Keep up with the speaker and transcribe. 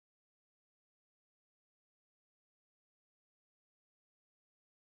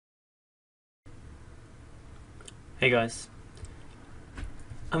Hey guys,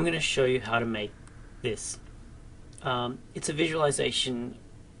 I'm going to show you how to make this. It's a visualization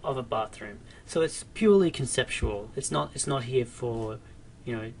of a bathroom, so it's purely conceptual. It's not here for,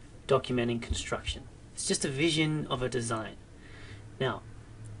 documenting construction. It's just a vision of a design. Now,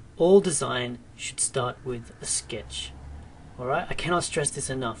 all design should start with a sketch. Alright, I cannot stress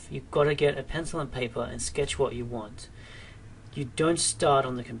this enough. You've got to get a pencil and paper and sketch what you want. You don't start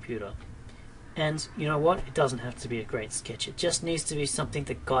on the computer. And you know what? It doesn't have to be a great sketch. It just needs to be something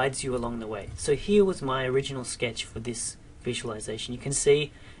that guides you along the way. So here was my original sketch for this visualization. You can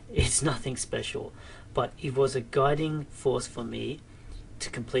see it's nothing special, but it was a guiding force for me to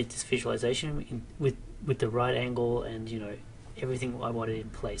complete this visualization with the right angle and everything I wanted in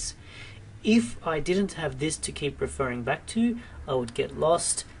place. If I didn't have this to keep referring back to, I would get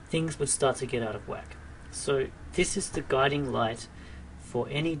lost. Things would start to get out of whack. So this is the guiding light for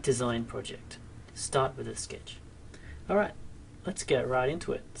any design project. Start with a sketch. Alright, let's get right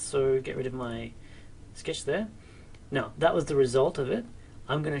into it. So get rid of my sketch there. Now that was the result of it.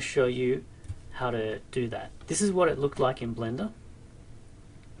 I'm going to show you how to do that. This is what it looked like in Blender.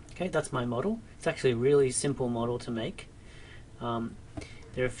 Okay, that's my model. It's actually a really simple model to make. There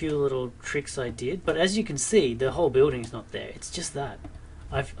are a few little tricks I did, but as you can see, the whole building is not there. It's just that.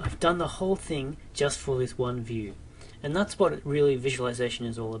 I've done the whole thing just for this one view. And that's what really visualization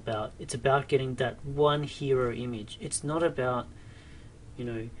is all about. It's about getting that one hero image. It's not about,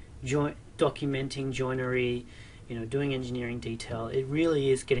 documenting joinery, doing engineering detail. It really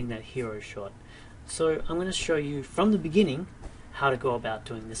is getting that hero shot. So I'm going to show you from the beginning how to go about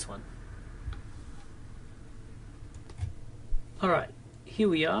doing this one. Alright, here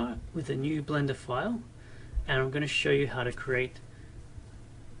we are with a new Blender file, and I'm going to show you how to create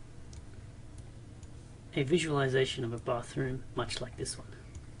a visualization of a bathroom much like this one.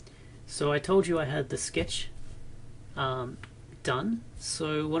 So I told you I had the sketch done,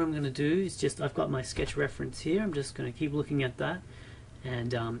 so what I'm going to do is I've got my sketch reference here. I'm just going to keep looking at that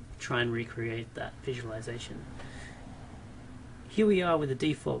and try and recreate that visualization. Here we are with the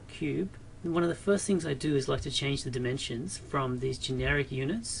default cube. One of the first things I do is like to change the dimensions from these generic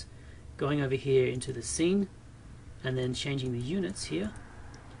units, going over here into the scene, and then changing the units here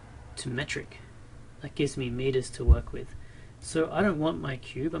to metric. That gives me meters to work with. So I don't want my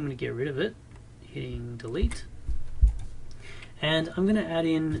cube, I'm going to get rid of it, hitting delete. And I'm going to add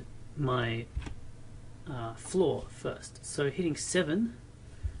in my floor first. So hitting 7,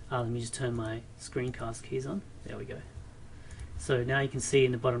 let me just turn my screencast keys on, there we go. So now you can see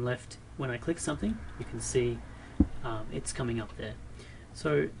in the bottom left, when I click something, you can see it's coming up there.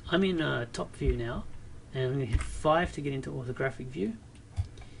 So I'm in top view now, and I'm going to hit 5 to get into orthographic view.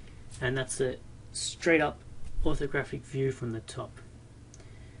 And that's a straight up orthographic view from the top.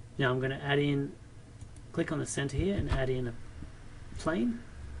 Now I'm going to add in, click on the center here and add in a plane,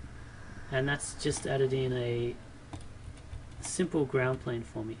 and that's just added in a simple ground plane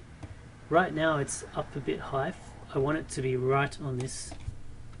for me. Right now it's up a bit high. I want it to be right on this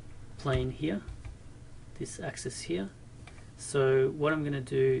plane here, this axis here. So what I'm going to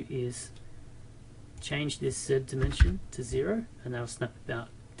do is change this Z dimension to 0, and that'll snap about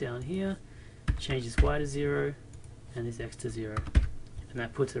down here. Change this Y to 0 and this X to 0, and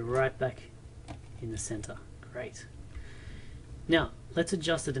that puts it right back in the center. Great. Now let's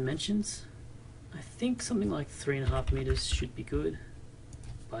adjust the dimensions. I think something like 3.5 meters should be good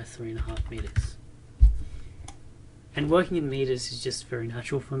by 3.5 meters. And working in meters is just very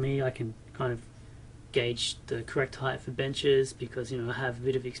natural for me. I can kind of gauge the correct height for benches because I have a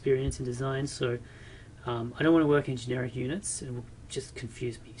bit of experience in design, so I don't want to work in generic units. It will just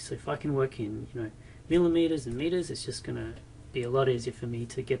confuse me. So if I can work in millimeters and meters, it's just going to be a lot easier for me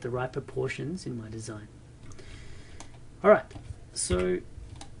to get the right proportions in my design. Alright, so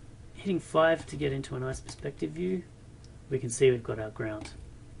hitting 5 to get into a nice perspective view, we can see we've got our ground.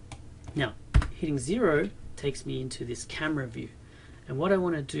 Now hitting 0 takes me into this camera view, and what I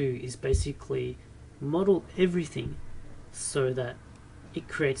want to do is basically model everything so that it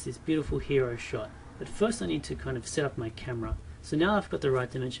creates this beautiful hero shot. But first I need to kind of set up my camera. So now I've got the right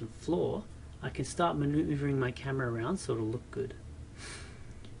dimension floor, I can start maneuvering my camera around so it'll look good.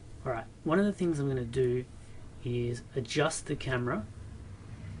 Alright, one of the things I'm going to do is adjust the camera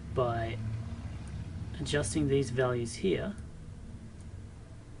by adjusting these values here.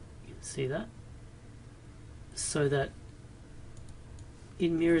 You can see that? So that it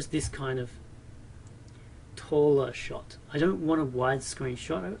mirrors this kind of taller shot. I don't want a widescreen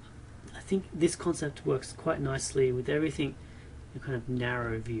shot. I think this concept works quite nicely with everything in a kind of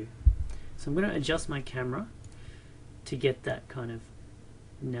narrow view. So I'm going to adjust my camera to get that kind of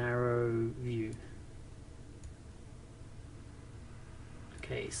narrow view.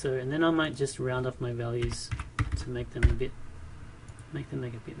 Okay, so and then I might just round off my values to make them make a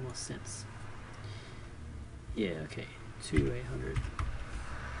bit more sense. Yeah, okay, 2800.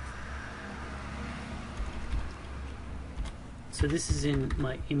 So this is in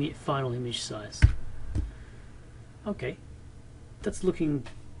my final image size. Okay, that's looking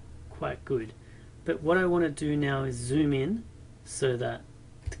quite good. But what I want to do now is zoom in so that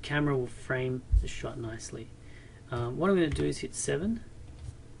the camera will frame the shot nicely. What I'm going to do is hit 7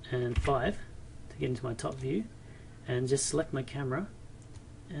 and 5 to get into my top view, and just select my camera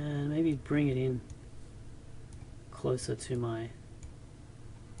and maybe bring it in closer to my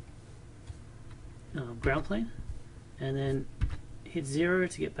ground plane, and then hit 0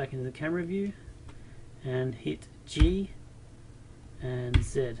 to get back into the camera view, and hit G and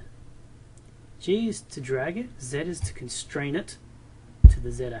Z. G is to drag it, Z is to constrain it to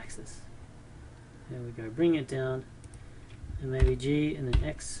the Z axis. There we go, bring it down, and maybe G and then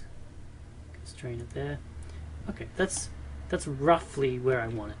X, constrain it there. Okay, that's roughly where I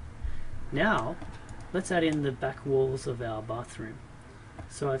want it. Now let's add in the back walls of our bathroom.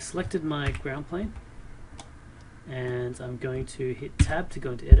 So I've selected my ground plane, and I'm going to hit tab to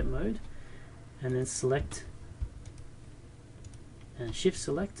go into edit mode, and then select and shift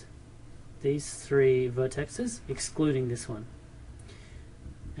select these 3 vertexes, excluding this one.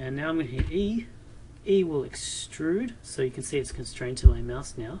 And now I'm going to hit E. E will extrude, so you can see it's constrained to my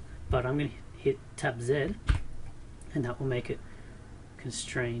mouse now, but I'm going to hit tab Z, and that will make it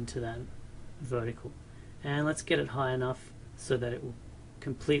constrained to that vertical. And let's get it high enough so that it will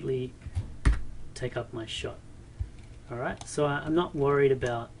completely take up my shot. Alright, so I'm not worried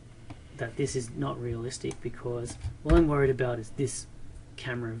about that this is not realistic, because all I'm worried about is this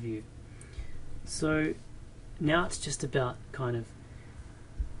camera view. So now it's just about kind of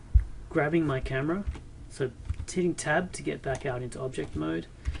grabbing my camera, so hitting tab to get back out into object mode,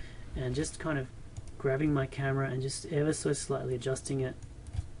 and just kind of grabbing my camera and just ever so slightly adjusting it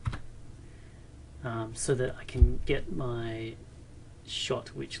so that I can get my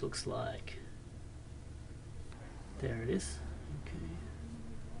shot, which looks like, there it is. Okay.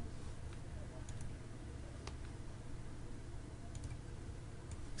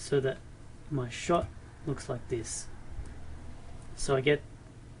 So that my shot looks like this. So I get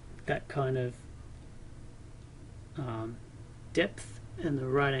that kind of depth and the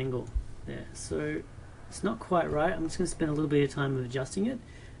right angle there. So it's not quite right. I'm just going to spend a little bit of time adjusting it,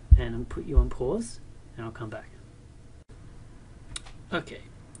 and I'll put you on pause and I'll come back. Okay,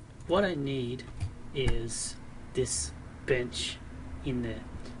 what I need is this bench in there,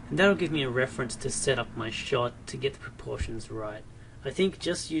 and that'll give me a reference to set up my shot to get the proportions right. I think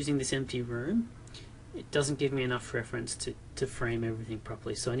just using this empty room, it doesn't give me enough reference to frame everything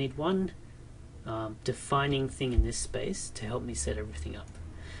properly. So I need one defining thing in this space to help me set everything up.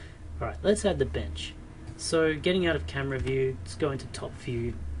 Alright, let's add the bench. So getting out of camera view, let's go into top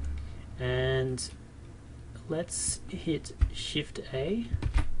view, and let's hit Shift A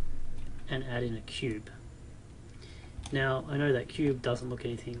and add in a cube. Now I know that cube doesn't look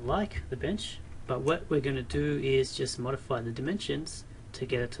anything like the bench, but what we're going to do is just modify the dimensions to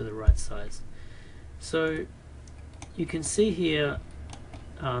get it to the right size. So you can see here,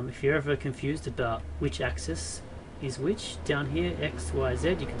 if you're ever confused about which axis is which, down here X, Y,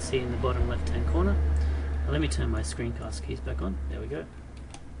 Z, you can see in the bottom left hand corner. Now, let me turn my screencast keys back on. There we go.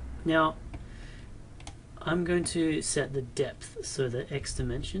 Now I'm going to set the depth, so the X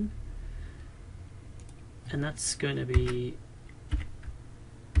dimension, and that's going to be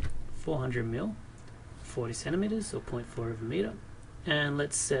 400 mil, 40 centimeters, or 0.4 of a meter. And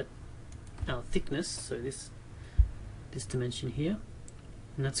let's set our thickness, so this dimension here,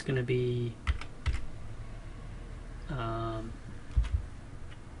 and that's going to be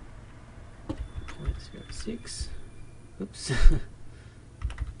 0.06. Oops.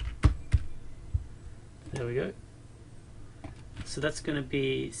 There we go. So that's going to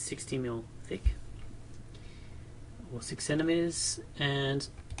be 60 mil thick, or 6 centimeters, and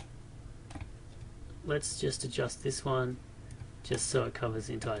let's just adjust this one just so it covers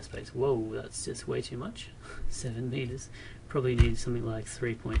the entire space. Whoa, that's just way too much. 7 meters. Probably need something like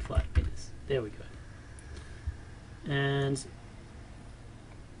 3.5 meters. There we go. And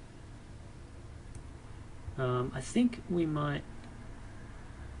I think we might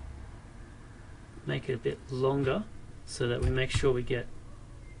make it a bit longer so that we make sure we get,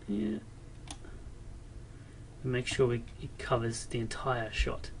 it covers the entire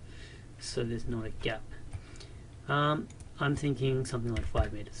shot, so there's not a gap. I'm thinking something like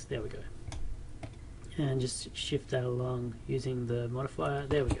 5 meters. There we go. And just shift that along using the modifier.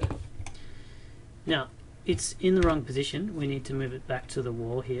 There we go. Now it's in the wrong position. We need to move it back to the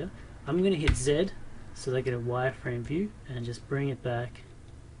wall here. I'm going to hit Z so they get a wireframe view and just bring it back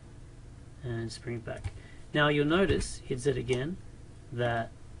and just bring it back. Now you'll notice, hit Z again,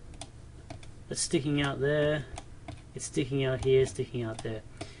 that it's sticking out there, it's sticking out here, sticking out there.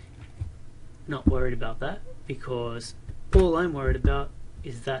 Not worried about that, because all I'm worried about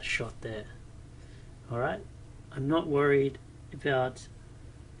is that shot there. Alright, I'm not worried about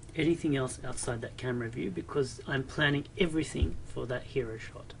anything else outside that camera view because I'm planning everything for that hero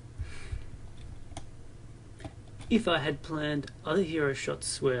shot. If I had planned other hero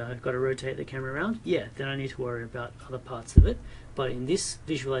shots where I've got to rotate the camera around, yeah, then I need to worry about other parts of it. But in this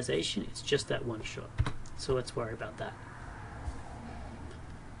visualization, it's just that one shot. So let's worry about that.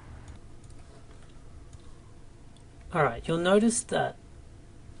 Alright, you'll notice that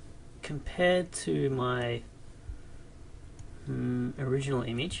compared to my original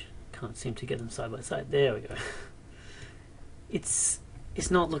image, can't seem to get them side by side, there we go. It's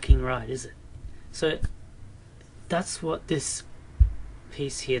not looking right, is it? So that's what this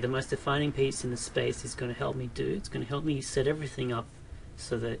piece here, the most defining piece in the space, is going to help me do. It's going to help me set everything up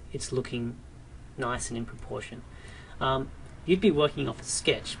so that it's looking nice and in proportion. You'd be working off a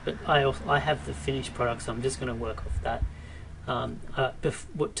sketch, but I have the finished product, so I'm just going to work off that.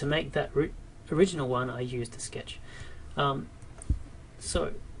 To make that original one, I used a sketch.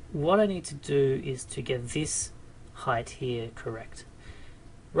 So what I need to do is to get this height here correct.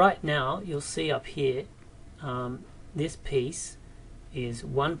 Right now, you'll see up here, this piece is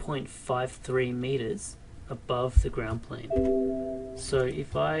 1.53 meters above the ground plane. So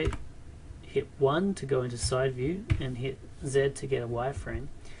if I hit 1 to go into side view and hit Z to get a wireframe,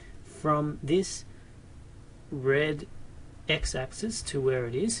 from this red x-axis to where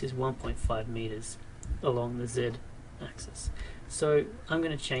it is 1.5 meters along the Z axis. So I'm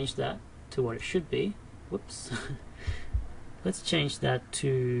going to change that to what it should be. Whoops. Let's change that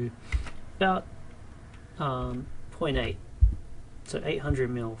to about 0.8, so 800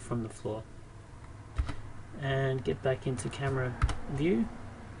 mil from the floor, and get back into camera view.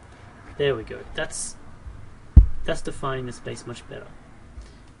 There we go. That's defining the space much better,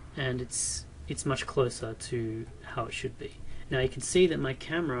 and it's much closer to how it should be. Now you can see that my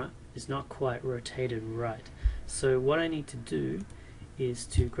camera is not quite rotated right. So what I need to do is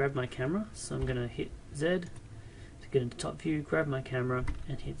to grab my camera. So I'm going to hit Z to get into top view, grab my camera,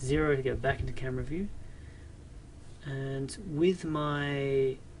 and hit 0 to go back into camera view. And with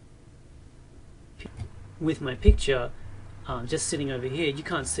my picture just sitting over here, you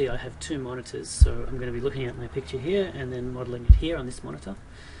can't see I have two monitors, so I'm going to be looking at my picture here and then modeling it here on this monitor.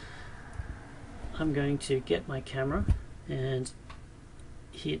 I'm going to get my camera and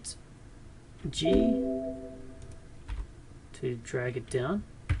hit G to drag it down,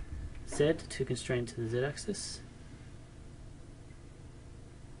 Z to constrain to the Z axis,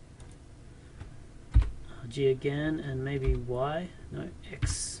 G again, and maybe Y, no,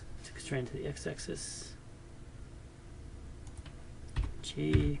 X to constrain to the X axis,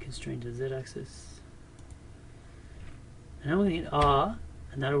 G constrain to the Z axis, and I'm going to hit R,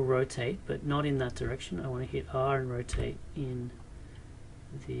 and that'll rotate, but not in that direction. I want to hit R and rotate in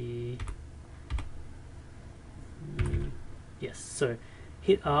the yes, so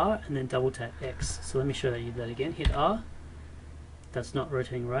hit R and then double tap X. So let me show you that again. Hit R, that's not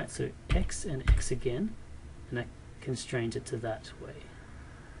rotating right, so X and X again, and that constrains it to that way.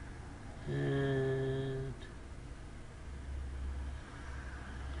 And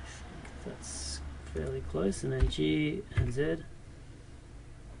I think that's fairly close, and then G and Z.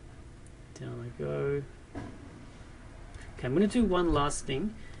 Down I go. Okay, I'm going to do one last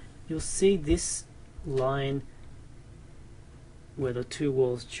thing. You'll see this line where the two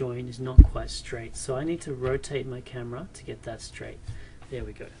walls join is not quite straight, so I need to rotate my camera to get that straight. There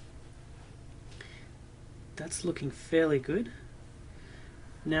we go. That's looking fairly good.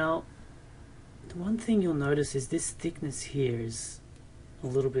 Now, the one thing you'll notice is this thickness here is a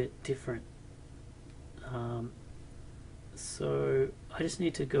little bit different. So I just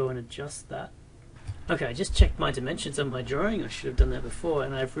need to go and adjust that. Okay, I just checked my dimensions on my drawing. I should have done that before,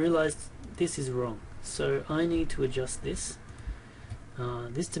 and I've realized this is wrong. So I need to adjust this.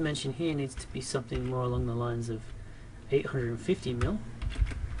 This dimension here needs to be something more along the lines of 850 mil.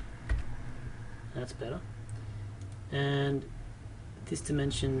 That's better. And this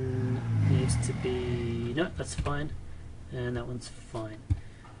dimension needs to be, no, that's fine. And that one's fine.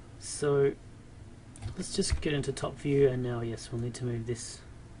 So let's just get into top view, and now yes, we'll need to move this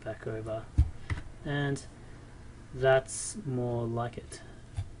back over. And that's more like it.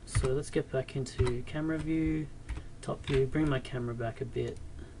 So let's get back into camera view, top view, bring my camera back a bit.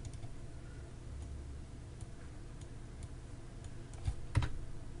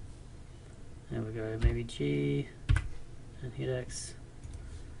 maybe G and hit X,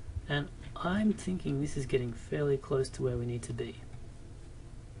 and I'm thinking this is getting fairly close to where we need to be.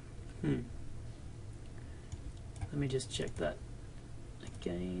 Let me just check that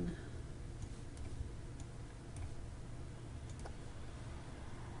again.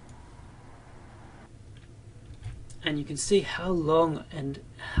 And you can see how long and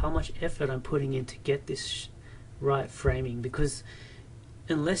how much effort I'm putting in to get this right framing, because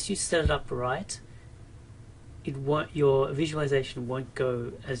unless you set it up right, your visualization won't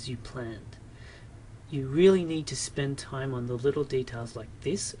go as you planned. You really need to spend time on the little details like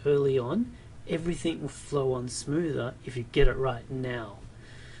this early on. Everything will flow on smoother if you get it right now.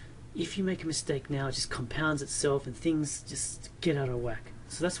 If you make a mistake now, it just compounds itself and things just get out of whack.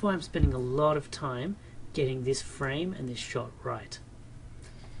 So that's why I'm spending a lot of time getting this frame and this shot right.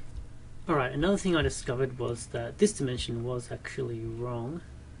 Alright, another thing I discovered was that this dimension was actually wrong.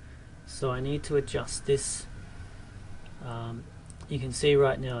 So I need to adjust this. You can see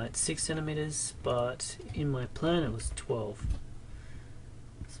right now it's 6 centimeters, but in my plan it was 12.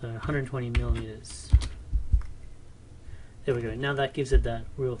 So 120 millimeters. There we go. Now that gives it that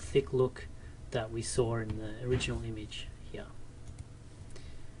real thick look that we saw in the original image here.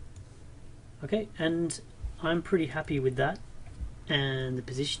 Okay, and I'm pretty happy with that, and the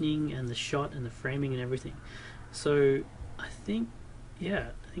positioning and the shot and the framing and everything. So I think, yeah,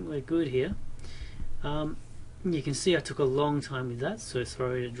 I think we're good here. You can see I took a long time with that, so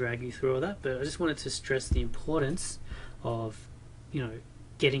sorry to drag you through all that, but I just wanted to stress the importance of, you know,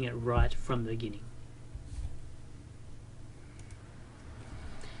 getting it right from the beginning.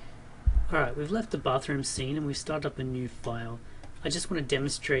 Alright, we've left the bathroom scene and we've started up a new file. I just want to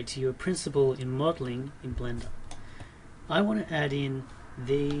demonstrate to you a principle in modeling in Blender. I want to add in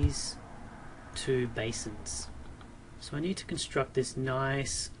these two basins. So I need to construct this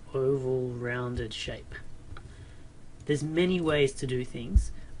nice oval rounded shape. There's many ways to do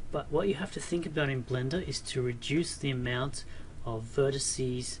things, but what you have to think about in Blender is to reduce the amount of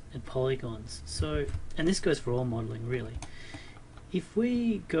vertices and polygons. So, and this goes for all modeling really. If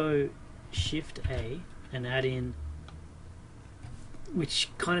we go Shift A and add in, which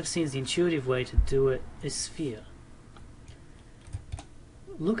kind of seems the intuitive way to do it, is sphere.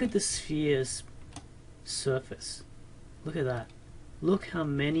 Look at the sphere's surface. Look at that. Look how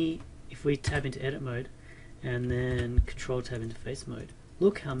many, if we tab into edit mode and then control tab into face mode,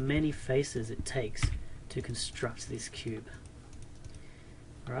 look how many faces it takes to construct this cube.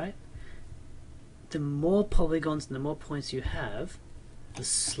 Alright? The more polygons and the more points you have, the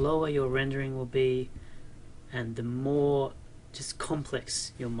slower your rendering will be, and the more just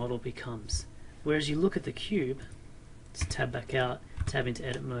complex your model becomes. Whereas you look at the cube, let's tab back out, tab into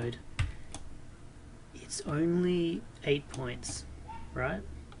edit mode, it's only 8 points, right?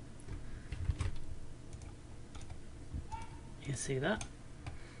 You see that?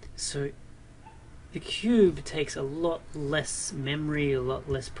 So the cube takes a lot less memory, a lot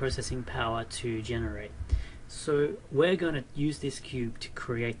less processing power to generate. So we're going to use this cube to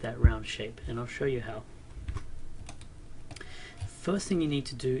create that round shape, and I'll show you how. First thing you need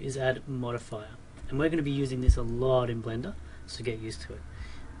to do is add a modifier, and we're going to be using this a lot in Blender, so get used to it.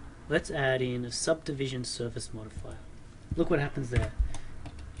 Let's add in a subdivision surface modifier. Look what happens there.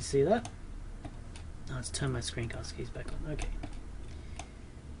 You see that? Oh, let's turn my screencast keys back on. Okay.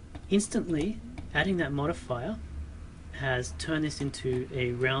 Instantly, adding that modifier has turned this into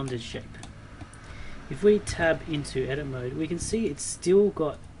a rounded shape. If we tab into edit mode, we can see it's still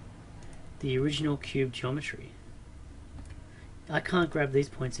got the original cube geometry. I can't grab these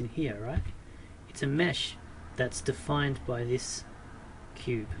points in here, right? It's a mesh that's defined by this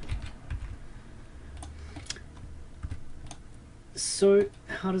cube. So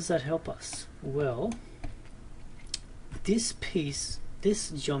how does that help us? Well, this piece,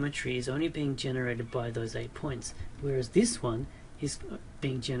 this geometry is only being generated by those 8 points, whereas this one is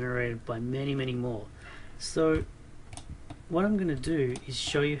being generated by many, many more. So what I'm going to do is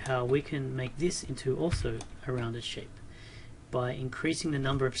show you how we can make this into also a rounded shape by increasing the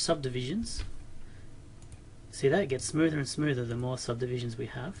number of subdivisions. See that? It gets smoother and smoother the more subdivisions we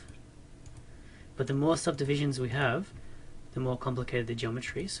have. But the more subdivisions we have, the more complicated the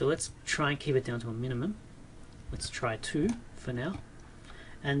geometry. So let's try and keep it down to a minimum. Let's try 2 for now.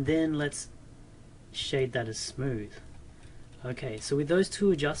 And then let's shade that as smooth. Okay, so with those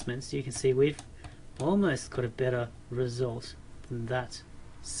 2 adjustments, you can see we've almost got a better result than that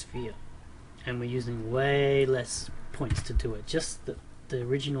sphere. And we're using way less points to do it, just the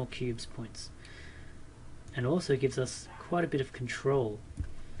original cube's points. And also gives us quite a bit of control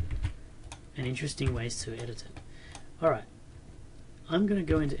and interesting ways to edit it. Alright, I'm going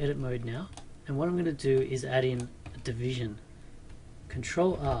to go into edit mode now And what I'm going to do is add in a division.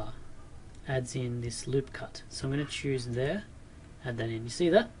 Control R adds in this loop cut. So I'm going to choose there, add that in. You see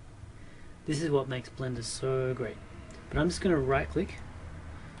that? This is what makes Blender so great. But I'm just going to right click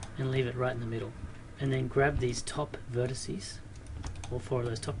and leave it right in the middle. And then grab these top vertices, all 4 of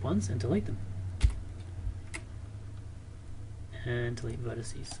those top ones, and delete them. And delete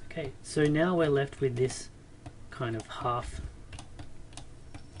vertices. Okay, so now we're left with this kind of half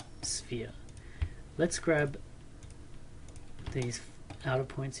sphere. Let's grab these outer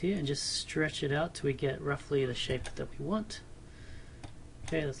points here and just stretch it out till we get roughly the shape that we want.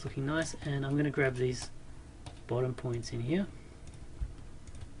 Okay, that's looking nice, and I'm going to grab these bottom points in here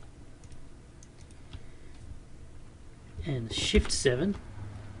and Shift 7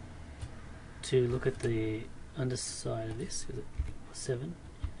 to look at the underside of this. Is it 7?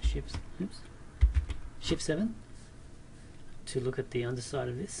 Shift 7 to look at the underside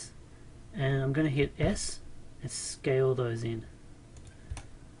of this, and I'm going to hit S and scale those in.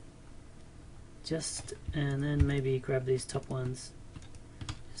 And then maybe grab these top ones,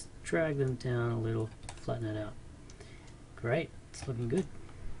 just drag them down a little, flatten it out. Great, it's looking good.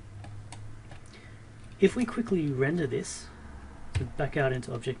 If we quickly render this, so back out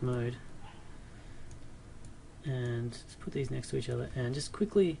into object mode, and just put these next to each other, and just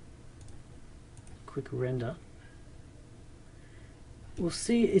quick render, we'll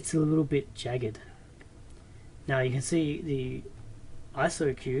see it's a little bit jagged. Now you can see the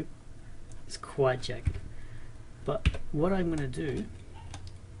ISO cube is quite jagged, but what I'm going to do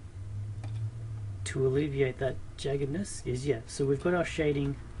to alleviate that jaggedness is, so we've got our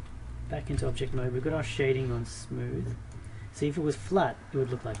shading back into object mode, we've got our shading on smooth. See, if it was flat it would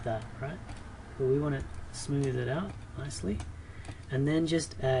look like that, right? But we want to smooth it out nicely, and then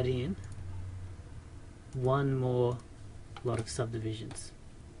just add in one more lot of subdivisions.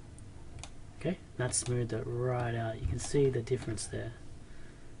 Okay, that smoothed it right out. You can see the difference there.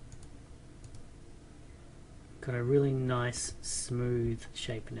 Got a really nice smooth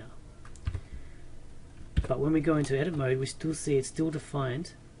shape now. But when we go into edit mode, we still see it's still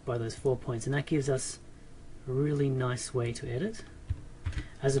defined by those 4 points, and that gives us a really nice way to edit,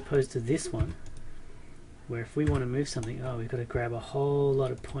 as opposed to this one, where if we want to move something, we've got to grab a whole lot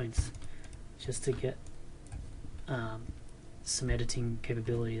of points just to get some editing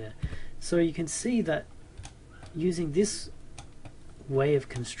capability there. So you can see that using this way of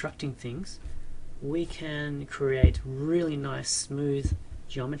constructing things, we can create really nice smooth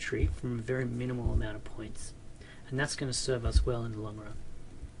geometry from a very minimal amount of points, and that's going to serve us well in the long run.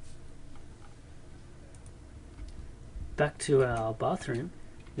 Back to our bathroom.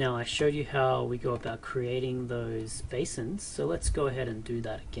 Now, I showed you how we go about creating those basins, so let's go ahead and do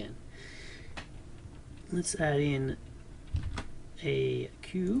that again. Let's add in a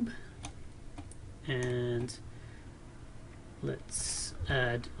cube, and let's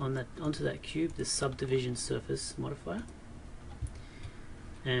add onto that cube the subdivision surface modifier,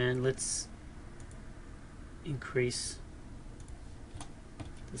 and let's increase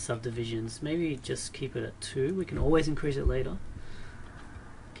the subdivisions. Maybe just keep it at 2. We can always increase it later.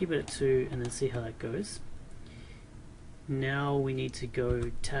 Keep it at 2 and then see how that goes. Now we need to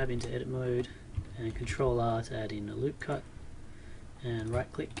go tab into edit mode and Control R to add in a loop cut, and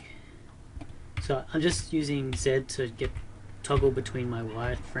right click. So I'm just using Z to get toggle between my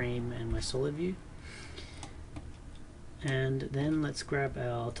wireframe and my solid view. And then let's grab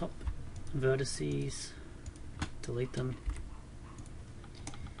our top vertices, delete them,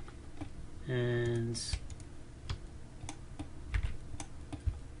 and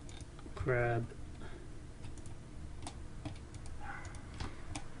grab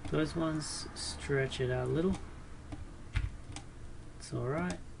those ones, stretch it out a little, it's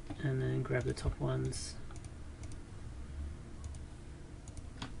alright, and then grab the top ones,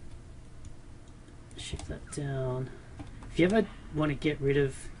 shift that down. If you ever want to get rid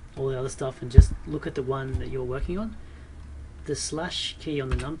of all the other stuff and just look at the one that you're working on, the slash key on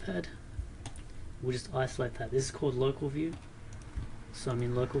the numpad will just isolate that. This is called local view. So I'm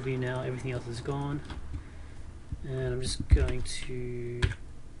in local view now, everything else is gone, and I'm just going to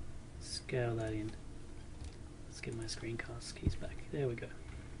scale that in. Let's get my screencast keys back. There we go.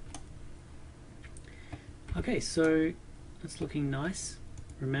 Okay, so that's looking nice.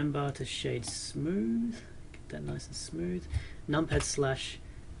 Remember to shade smooth, get that nice and smooth. Numpad slash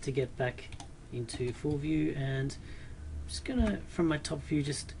to get back into full view, and I'm just gonna, from my top view,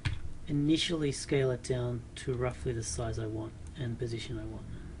 just initially scale it down to roughly the size I want and position I want.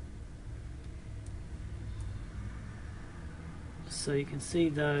 So you can see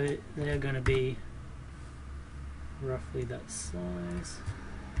though they are going to be roughly that size.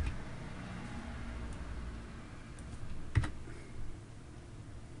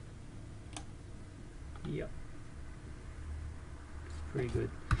 pretty good.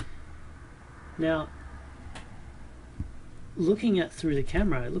 Now, looking at through the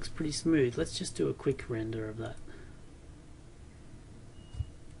camera, it looks pretty smooth. Let's just do a quick render of that.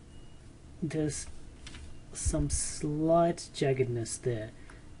 There's some slight jaggedness there,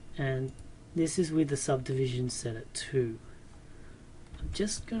 and this is with the subdivision set at 2. I'm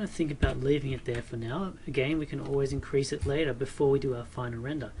just going to think about leaving it there for now. Again, we can always increase it later before we do our final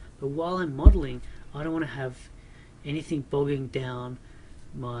render. But while I'm modeling, I don't want to have anything bogging down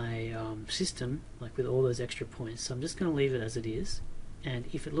my system, like with all those extra points. So I'm just going to leave it as it is, and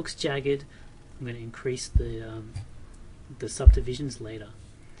if it looks jagged, I'm going to increase the subdivisions later.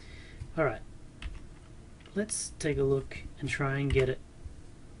 Alright, let's take a look and try and get it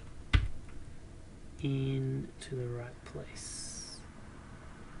into the right place.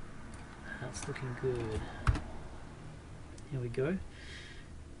 That's looking good. Here we go.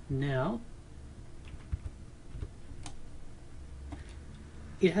 Now,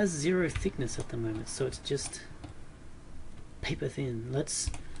 it has 0 thickness at the moment, so it's just paper thin. Let's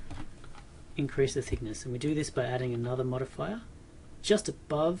increase the thickness, and we do this by adding another modifier. Just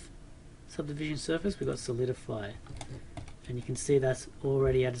above subdivision surface, we've got solidify, and you can see that's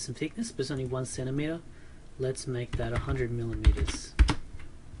already added some thickness, but it's only 1 centimeter. Let's make that 100 millimeters.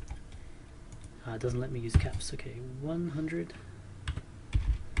 It doesn't let me use caps. Okay, 100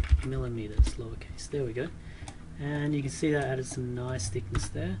 millimeters, lowercase. There we go. And you can see that added some nice thickness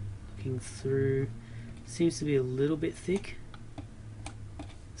there. Looking through, seems to be a little bit thick,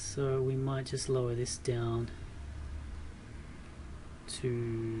 so we might just lower this down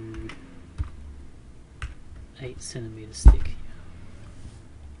to 8 centimeters thick.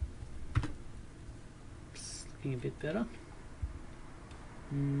 It's looking a bit better.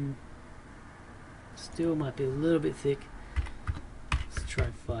 Still might be a little bit thick. Let's try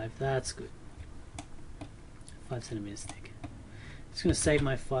 5. That's good. 5 centimeters thick. Just going to save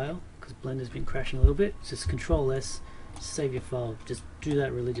my file because Blender's been crashing a little bit. Just Control S, save your file. Just do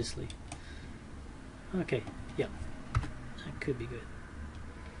that religiously. Okay, yeah, that could be good.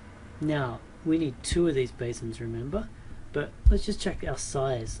 Now we need 2 of these basins, remember, but let's just check our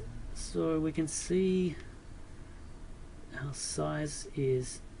size. So we can see our size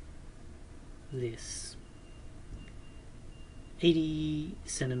is this, 80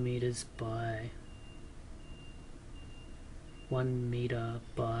 centimeters by 1 meter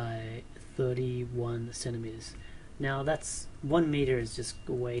by 31 centimeters. Now that's 1 meter is just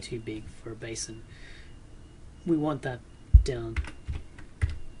way too big for a basin. We want that down,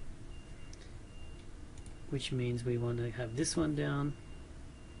 which means we want to have this one down.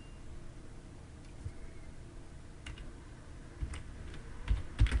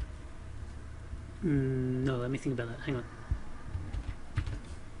 No, let me think about that. Hang on.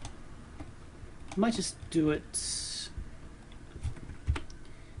 I might just do it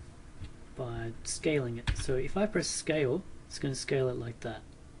by scaling it. So if I press scale, it's going to scale it like that.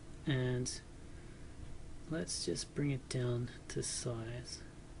 And let's just bring it down to size.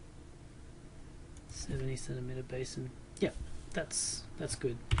 70 centimeter basin. Yep, that's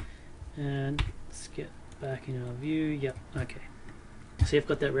good. And let's get back in our view. Yep, okay. So you've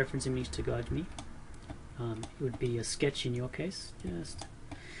got that reference image to guide me. It would be a sketch in your case. Just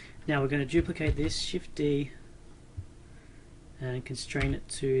now we're going to duplicate this, Shift D, and constrain it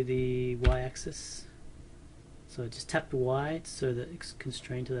to the y-axis. So just tap the Y so that it's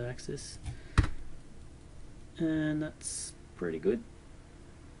constrained to that axis, and that's pretty good.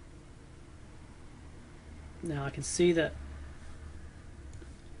 Now I can see that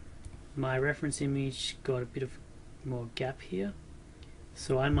my reference image got a bit of more gap here,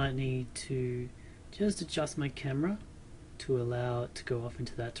 so I might need to just adjust my camera to allow it to go off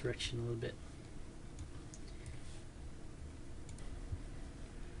into that direction a little bit.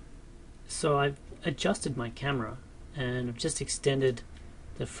 So I've adjusted my camera and I've just extended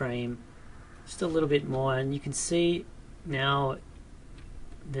the frame just a little bit more, and you can see now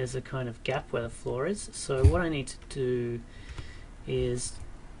there's a kind of gap where the floor is. So what I need to do is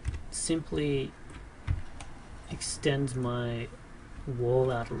simply extend my wall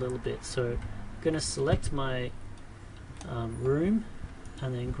out a little bit. So I'm going to select my room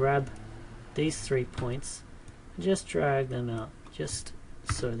and then grab these 3 points and just drag them out, just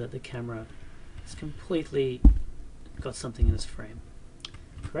so that the camera has completely got something in its frame.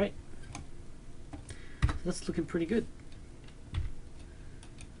 Great. So that's looking pretty good.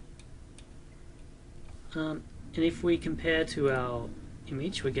 And if we compare to our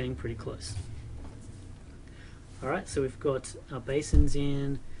image, we're getting pretty close. Alright, so we've got our basins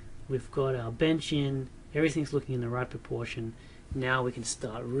in, we've got our bench in, everything's looking in the right proportion. Now we can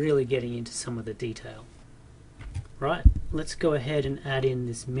start really getting into some of the detail. Right. let's go ahead and add in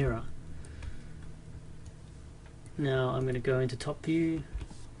this mirror. Now I'm going to go into top view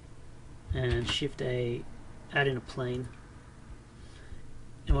and Shift A, add in a plane.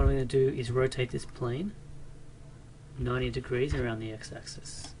 And what I'm going to do is rotate this plane 90 degrees around the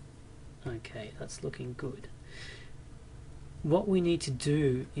x-axis. Okay, that's looking good. What we need to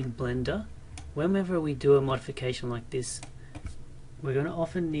do in Blender, whenever we do a modification like this, we're going to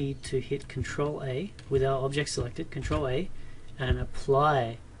often need to hit Control A with our object selected, Control A, and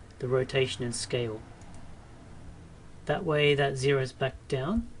apply the rotation and scale. That way that zeroes back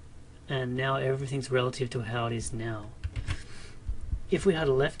down, and now everything's relative to how it is now. If we had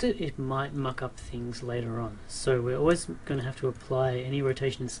left it, it might muck up things later on. So we're always going to have to apply any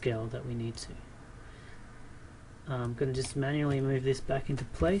rotation and scale that we need to. I'm going to just manually move this back into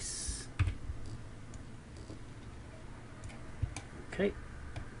place. Okay.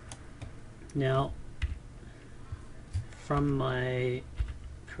 Now, from my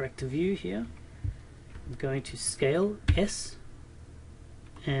corrector view here, I'm going to scale S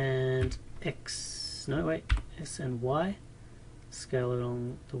and X, no wait, S and Y. Scale it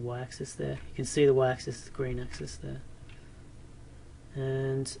on the y-axis there. You can see the y-axis, the green axis there.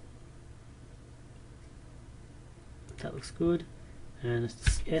 And that looks good. And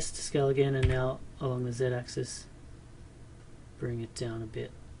S to scale again, and now along the z-axis, bring it down a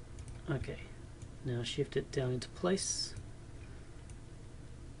bit. Okay, now shift it down into place.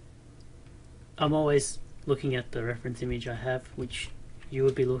 I'm always looking at the reference image I have, which you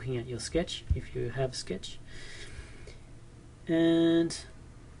would be looking at your sketch if you have a sketch. And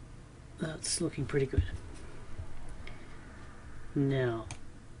that's looking pretty good. Now,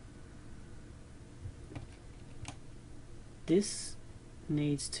 this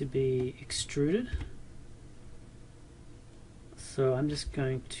needs to be extruded. So I'm just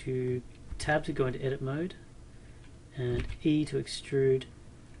going to tab to go into edit mode and E to extrude,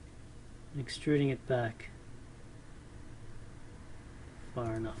 and extruding it back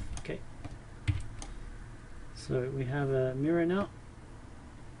far enough. Okay. So we have a mirror now,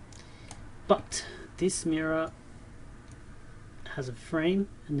 but this mirror has a frame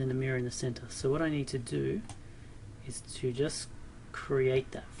and then a mirror in the center. So what I need to do is to just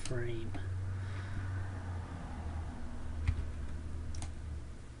create that frame.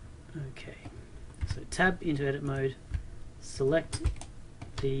 Okay, so tab into edit mode, select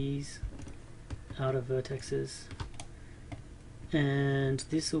these outer vertexes, and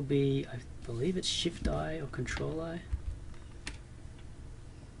this will be, I believe it's Shift I or Control I. It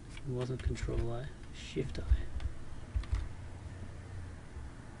wasn't Control I, Shift I.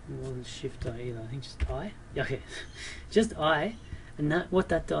 It wasn't Shift I either, I think just I. Okay, just I, and that what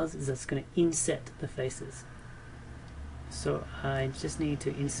that does is that's going to inset the faces. So I just need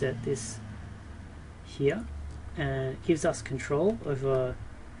to insert this here, and it gives us control over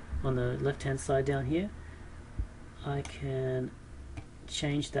on the left hand side down here. I can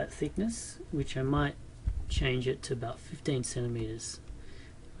change that thickness, which I might change it to about 15 centimeters,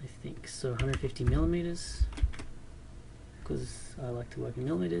 I think. So 150 millimeters, because I like to work in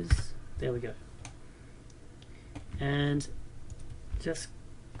millimeters. There we go. And just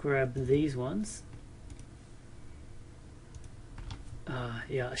grab these ones.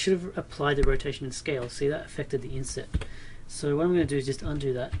 Yeah, I should have applied the rotation and scale. See, that affected the inset. So what I'm going to do is just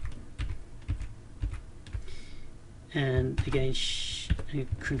undo that. And again,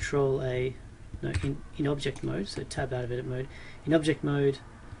 Control A, no, in object mode, so tab out of edit mode. In object mode,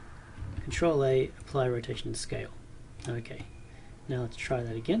 Control A, apply rotation and scale. Okay, now let's try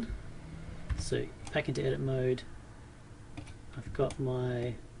that again. So back into edit mode, I've got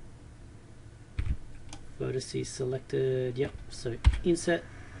my vertices selected, yep, so insert,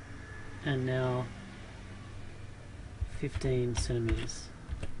 and now 15 centimeters.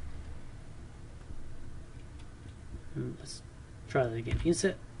 Let's try that again.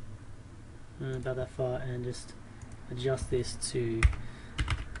 Insert, about that far, and just adjust this to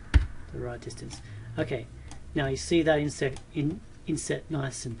the right distance. Okay, now you see that inset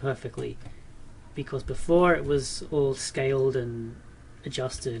nice and perfectly, because before it was all scaled and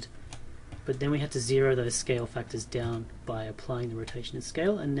adjusted, but then we had to zero those scale factors down by applying the rotation and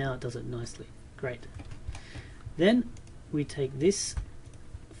scale, and now it does it nicely. Great. Then we take this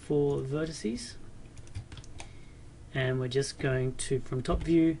for vertices, and we're just going to, from top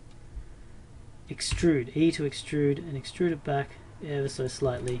view, extrude, E to extrude, and extrude it back ever so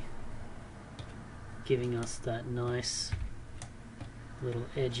slightly, giving us that nice little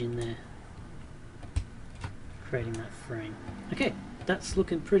edge in there, creating that frame. Okay, that's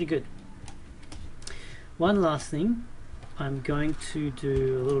looking pretty good. One last thing, I'm going to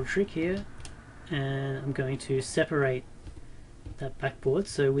do a little trick here, and I'm going to separate that backboard.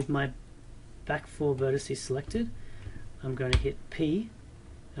 So with my back 4 vertices selected, I'm going to hit P,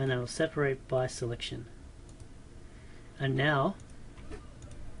 and that will separate by selection. And now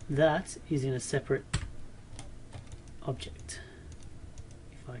that is in a separate object.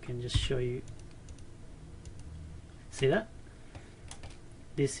 If I can just show you, see that?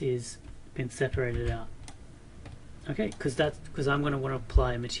 This is been separated out. Okay, because I'm going to want to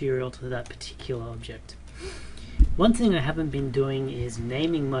apply a material to that particular object. One thing I haven't been doing is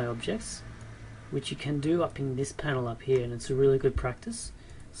naming my objects, which you can do up in this panel up here, and it's a really good practice.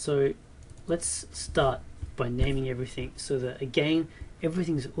 So let's start by naming everything so that, again,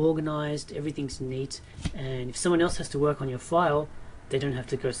 everything's organized, everything's neat, and if someone else has to work on your file, they don't have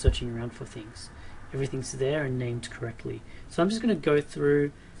to go searching around for things. Everything's there and named correctly. So I'm just going to go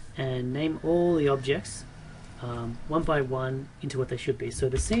through and name all the objects one by one into what they should be. So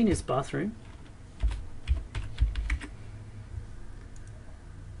the scene is bathroom.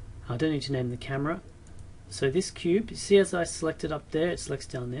 I don't need to name the camera. So this cube, you see as I select it up there, it selects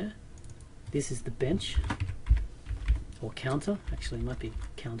down there. This is the bench, or counter. Actually, it might be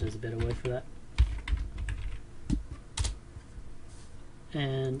counter is a better word for that.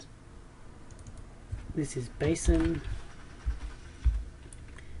 And this is basin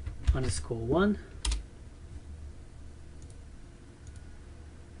 _1.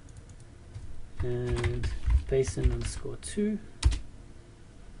 And basin _2.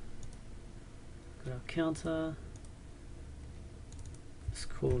 Got our counter. Let's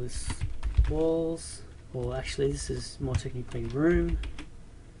call this walls, or actually this is more technically room.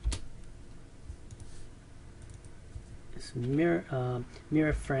 It's mirror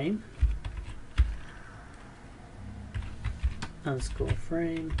frame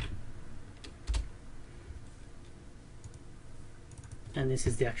 _frame, and this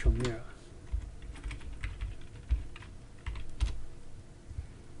is the actual mirror.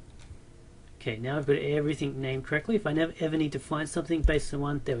 Okay, now I've got everything named correctly. If I ever need to find something based on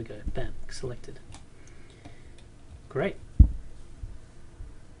one, there we go, bam, selected. Great.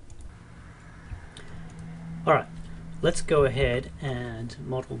 Alright, let's go ahead and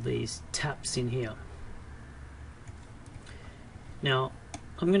model these taps in here. Now,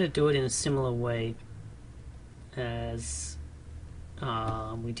 I'm going to do it in a similar way as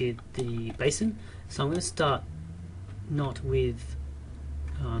we did the basin. So I'm going to start not with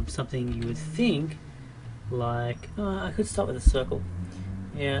something you would think like, I could start with a circle.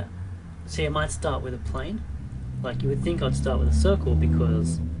 Yeah, see, I might start with a plane. Like you would think I'd start with a circle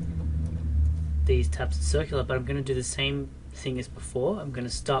because these taps are circular, but I'm going to do the same thing as before. I'm going to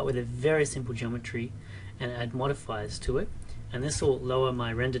start with a very simple geometry and add modifiers to it, and this will lower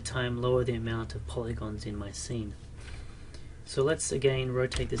my render time, lower the amount of polygons in my scene. So let's again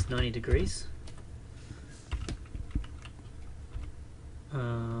rotate this 90 degrees.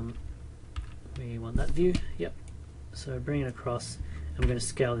 We want that view, yep. So bring it across, and we're going to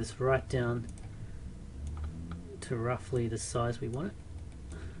scale this right down to roughly the size we want it.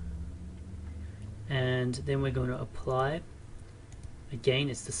 And then we're going to apply, again,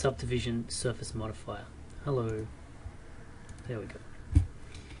 it's the subdivision surface modifier. Hello. There we go.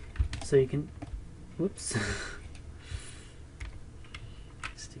 So you can, whoops.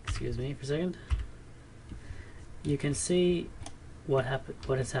 Just excuse me for a second. You can see what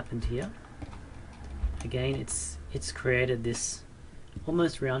has happened here. Again, it's created this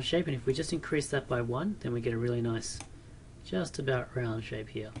almost round shape, and if we just increase that by 1, then we get a really nice, just about round shape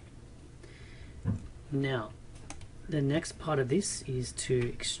here. Now, the next part of this is to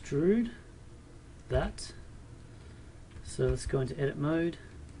extrude that. So let's go into edit mode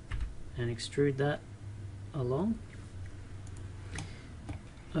and extrude that along.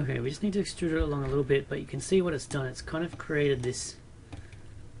 Okay, we just need to extrude it along a little bit, but you can see what it's done. It's kind of created this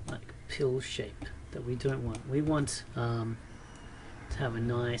like pill shape that we don't want. We want to have a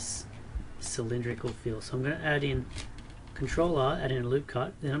nice cylindrical feel. So I'm going to add in Control R, add in a loop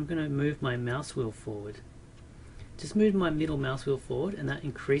cut, then I'm going to move my mouse wheel forward. Just move my middle mouse wheel forward, and that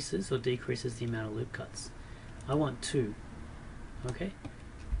increases or decreases the amount of loop cuts. I want 2. Okay,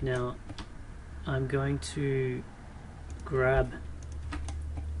 now I'm going to grab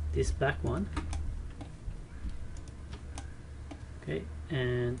this back one, okay,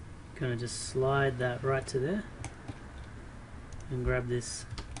 and gonna just slide that right to there, and grab this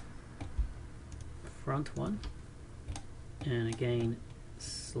front one, and again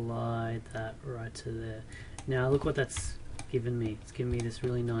slide that right to there. Now look what that's given me. It's given me this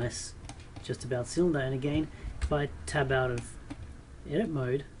really nice just about cylinder, and again if I tab out of edit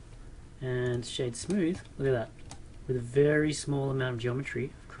mode and shade smooth, look at that, with a very small amount of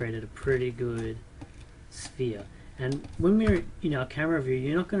geometry I've created a pretty good sphere. And when we're in our camera view,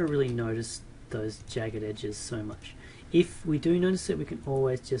 you're not going to really notice those jagged edges so much. If we do notice it, we can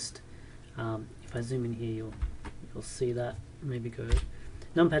always just, if I zoom in here, you'll see that. Maybe go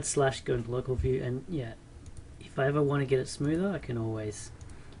numpad / go into local view, and yeah, if I ever want to get it smoother, I can always,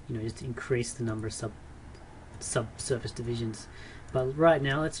 just increase the number of subsurface divisions. But right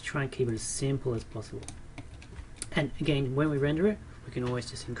now, let's try and keep it as simple as possible. And again, when we render it, we can always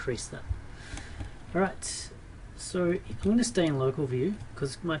just increase that. Alright, so I'm going to stay in local view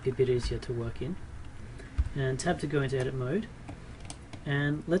because it might be a bit easier to work in. And tab to go into edit mode.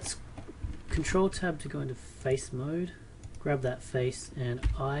 And let's control tab to go into face mode. Grab that face and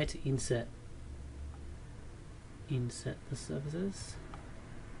I to inset the surfaces.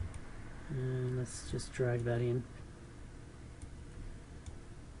 And let's just drag that in.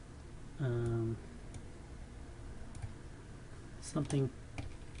 Something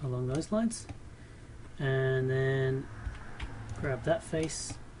along those lines, and then grab that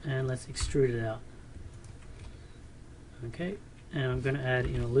face and let's extrude it out. Okay, and I'm going to add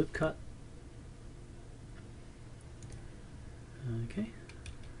in a loop cut. Okay,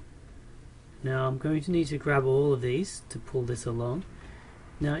 now I'm going to need to grab all of these to pull this along.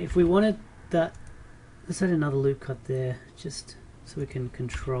 Now if we wanted that, let's add another loop cut there just so we can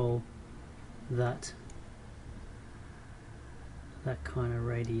control that kind of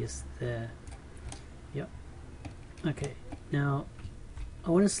radius there. Yep. Okay, now I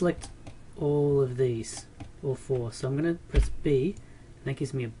want to select all of these, all 4, so I'm going to press B and that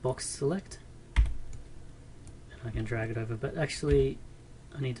gives me a box select, and I can drag it over, but actually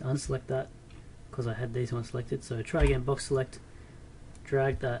I need to unselect that because I had these ones selected. So try again, box select,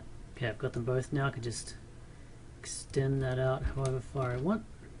 drag that. Okay, I've got them both now. I can just extend that out however far I want,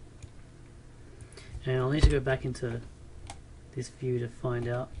 and I'll need to go back into this view to find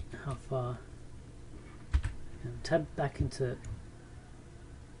out how far. And tab back into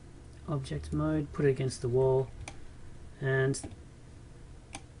object mode, put it against the wall, and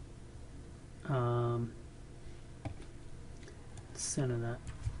center that.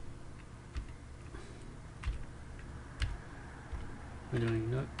 We're doing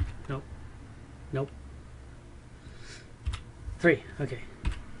nope. 3, okay.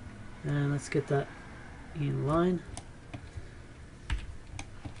 And let's get that in line.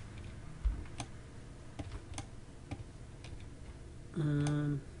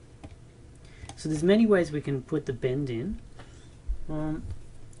 So there's many ways we can put the bend in.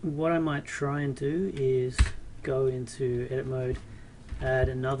 What I might try and do is go into edit mode, add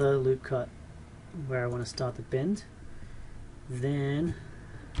another loop cut where I want to start the bend, then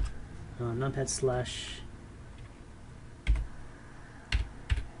numpad /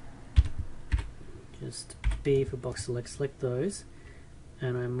 just B for box select those,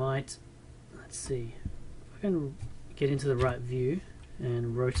 and I might, let's see if I can get into the right view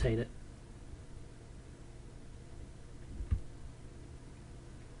and rotate it.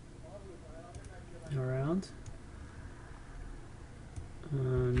 Around.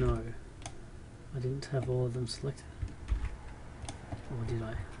 No, I didn't have all of them selected. Or did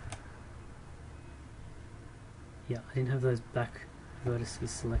I? Yeah, I didn't have those back vertices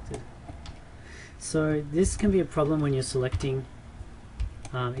selected. So this can be a problem when you're selecting.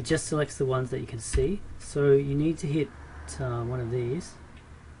 It just selects the ones that you can see. So you need to hit one of these.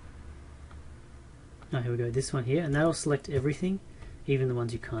 Oh, here we go, this one here, and that'll select everything, even the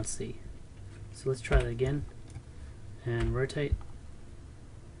ones you can't see. So let's try that again and rotate.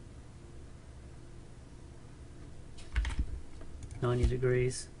 .90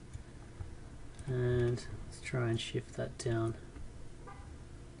 degrees, and let's try and shift that down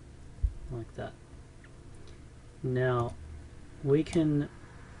like that. Now we can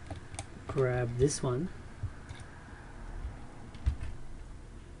grab this one,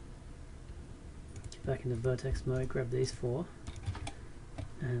 get back into vertex mode, grab these 4,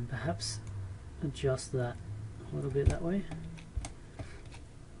 and perhaps adjust that a little bit that way.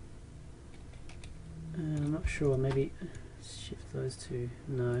 And I'm not sure, maybe shift those 2.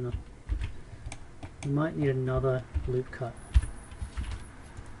 No, not. We might need another loop cut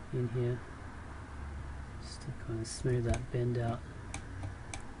in here just to kind of smooth that bend out.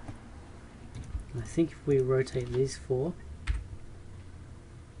 And I think if we rotate these 4,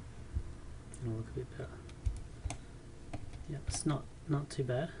 it'll look a bit better. Yeah, it's not too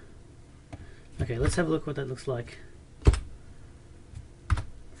bad. Okay, let's have a look what that looks like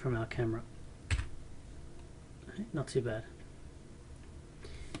from our camera. Not too bad.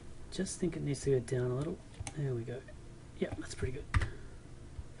 Just think it needs to go down a little. There we go. Yeah, that's pretty good.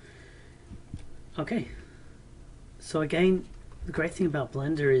 Okay. So again, the great thing about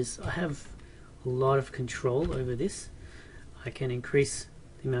Blender is I have a lot of control over this. I can increase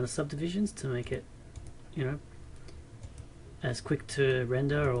the amount of subdivisions to make it, you know, as quick to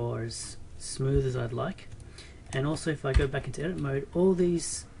render or as smooth as I'd like. And also, if I go back into edit mode, all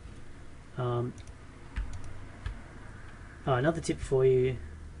these another tip for you,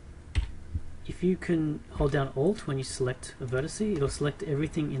 if you can hold down Alt when you select a vertex, it'll select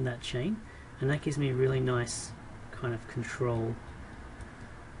everything in that chain, and that gives me a really nice kind of control.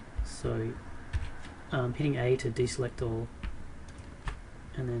 So hitting A to deselect all,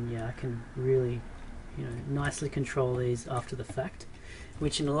 and then yeah, I can really, you know, nicely control these after the fact,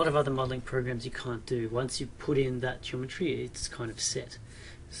 which in a lot of other modeling programs you can't do. Once you put in that geometry, it's kind of set.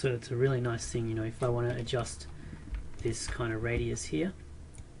 So it's a really nice thing, you know, if I want to adjust this kind of radius here,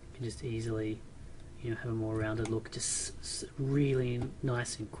 you can just easily, you know, have a more rounded look, just really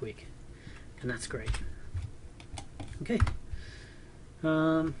nice and quick, and that's great. Okay,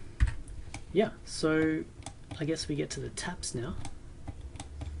 yeah, so I guess we get to the taps now.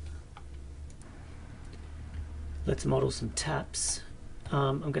 Let's model some taps.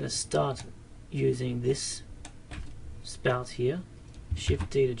 I'm going to start using this spout here, Shift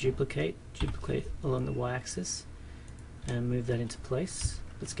D to duplicate along the y-axis, and move that into place.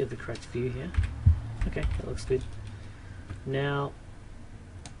 Let's get the correct view here. Okay, that looks good. Now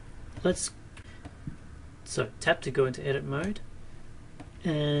so tap to go into edit mode,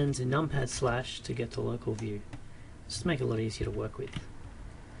 and a numpad slash to get the local view, just to make it a lot easier to work with.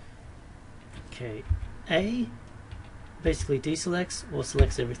 Okay, A basically deselects or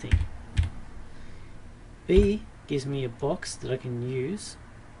selects everything. B gives me a box that I can use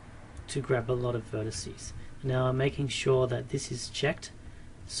to grab a lot of vertices. Now I'm making sure that this is checked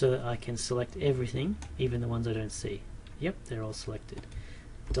so that I can select everything, even the ones I don't see. Yep, they're all selected.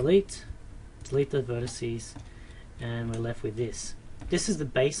 Delete the vertices, and we're left with this. This is the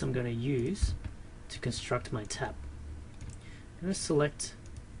base I'm going to use to construct my tap. I'm going to select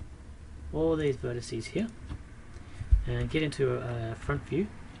all these vertices here and get into a front view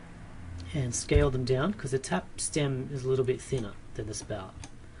and scale them down, because the tap stem is a little bit thinner than the spout.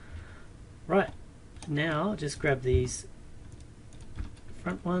 Right, now just grab these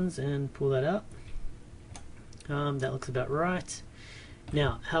front ones and pull that out. That looks about right.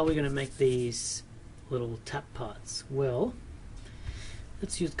 Now, how are we going to make these little tap parts? Well,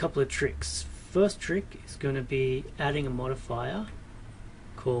 let's use a couple of tricks. First trick is going to be adding a modifier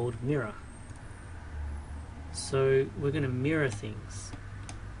called mirror. So we're going to mirror things,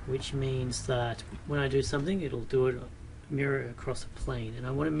 which means that when I do something, it'll do it mirror across a plane, and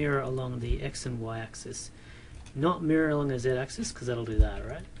I want to mirror along the X and Y axis, not mirror along the Z axis, because that'll do that,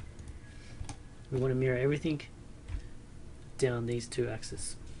 right? We want to mirror everything down these two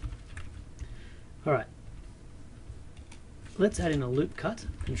axes. Alright, let's add in a loop cut,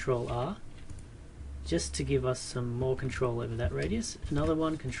 Control R, just to give us some more control over that radius. Another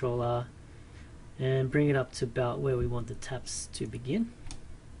one, Control R, and bring it up to about where we want the taps to begin.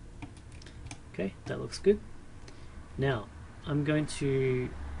 Okay, that looks good. Now I'm going to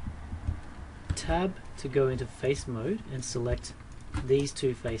tab to go into face mode and select these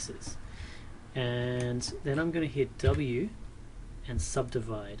two faces, and then I'm going to hit W and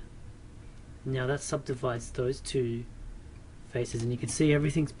subdivide. Now that subdivides those two faces, and you can see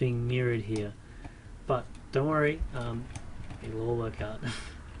everything's being mirrored here, but don't worry, it'll all work out.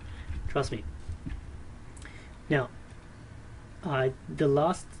 Trust me. Now the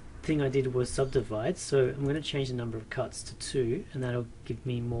last thing I did was subdivide, so I'm going to change the number of cuts to 2, and that'll give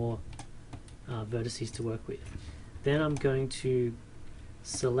me more vertices to work with. Then I'm going to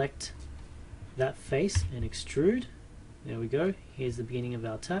select that face and extrude. There we go, here's the beginning of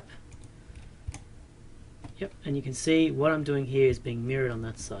our tap. Yep, and you can see what I'm doing here is being mirrored on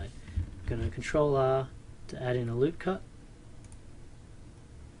that side. I'm going to Control R to add in a loop cut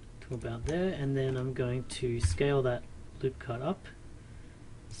to about there, and then I'm going to scale that loop cut up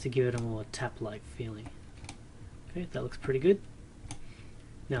to give it a more tap-like feeling. Okay, that looks pretty good.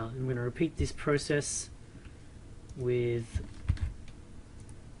 Now I'm going to repeat this process with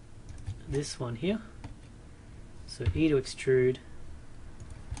this one here. So E to extrude,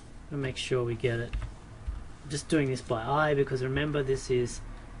 and make sure we get it. I'm just doing this by eye, because remember, this is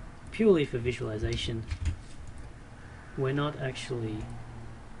purely for visualization. We're not actually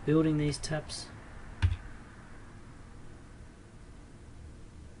building these taps.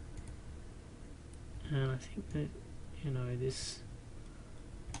 And I think that, you know, this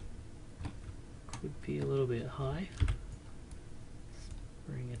could be a little bit high. Let's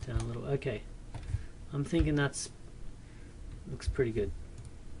bring it down a little. Okay, I'm thinking that's looks pretty good.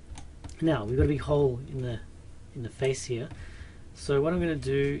 Now we've got a big hole in the face here. So what I'm going to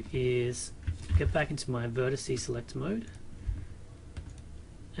do is I'm get back into my vertices select mode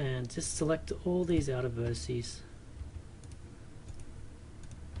and just select all these outer vertices.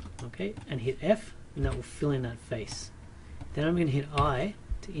 Okay, and hit F, and that will fill in that face. Then I'm going to hit I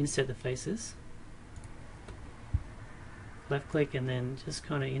to insert the faces. Left click and then just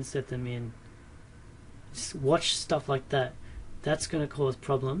kind of insert them in. Just watch stuff like that. That's going to cause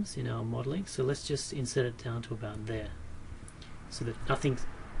problems in our modeling, so let's just insert it down to about there so that nothing's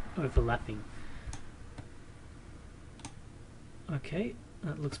overlapping. Okay,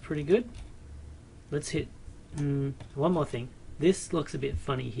 that looks pretty good. Let's hit one more thing. This looks a bit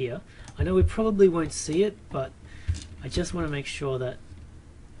funny here. I know we probably won't see it, but I just want to make sure that,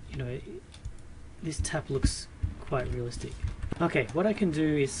 you know, this tap looks quite realistic. Okay, what I can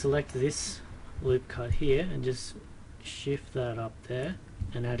do is select this loop cut here and just shift that up there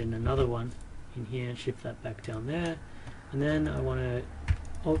and add in another one in here and shift that back down there, and then I want to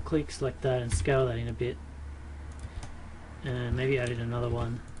alt click, select that and scale that in a bit, and maybe add in another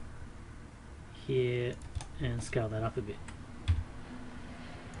one here and scale that up a bit.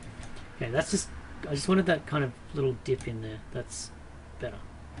 Okay, that's just, I just wanted that kind of little dip in there. That's better.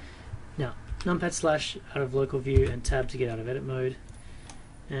 Now, numpad slash out of local view and tab to get out of edit mode.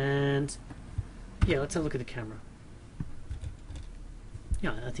 And yeah, let's have a look at the camera.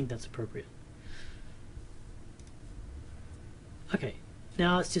 Yeah, I think that's appropriate. Okay,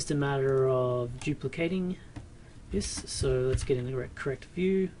 now it's just a matter of duplicating this. So let's get in the correct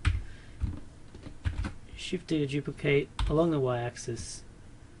view. Shift D to duplicate along the y-axis.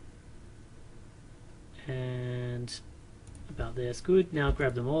 And about there is good. Now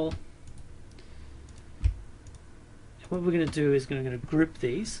grab them all. And what we're going to do is going to group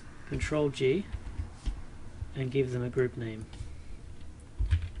these, Control G, and give them a group name.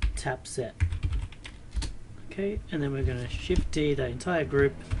 Tap set. Okay, and then we're going to Shift D that entire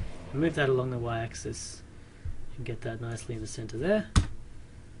group, move that along the y-axis, and get that nicely in the center there.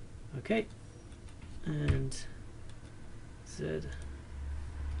 Okay, and Z.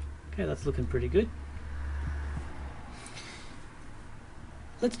 Okay, that's looking pretty good.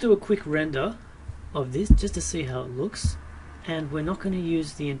 Let's do a quick render of this just to see how it looks, and we're not going to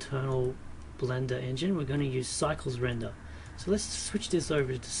use the internal Blender engine, we're going to use Cycles Render. So let's switch this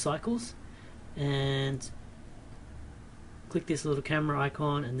over to Cycles and click this little camera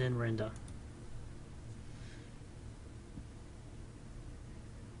icon and then render.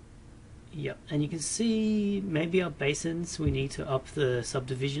 Yep, and you can see maybe our basins, we need to up the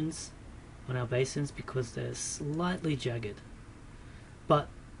subdivisions on our basins because they're slightly jagged. But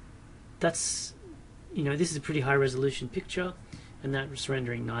that's, you know, this is a pretty high resolution picture and that's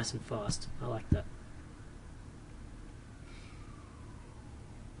rendering nice and fast. I like that.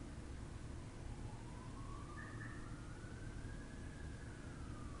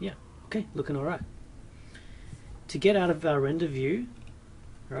 Yeah, okay, looking alright. To get out of our render view,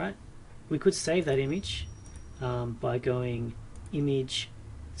 right, we could save that image by going Image,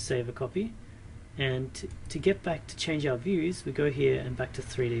 Save a Copy. And to get back to change our views, we go here and back to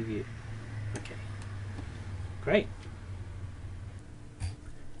 3D view. Okay, great.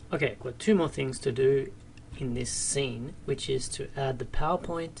 Okay, got two more things to do in this scene, which is to add the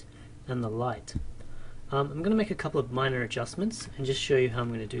PowerPoint and the light. I'm going to make a couple of minor adjustments and just show you how I'm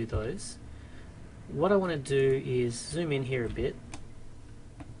going to do those. What I want to do is zoom in here a bit,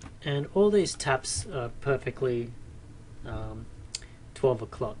 and all these taps are perfectly 12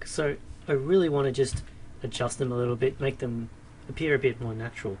 o'clock. So I really want to just adjust them a little bit, make them appear a bit more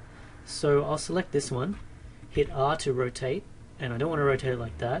natural. So I'll select this one, hit R to rotate, and I don't want to rotate it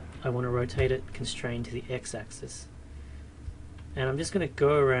like that. I want to rotate it constrained to the x-axis. And I'm just going to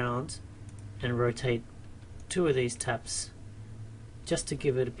go around and rotate two of these taps just to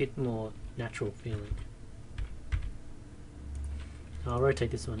give it a bit more natural feeling. I'll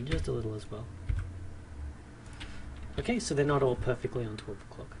rotate this one just a little as well. Okay, so they're not all perfectly on 12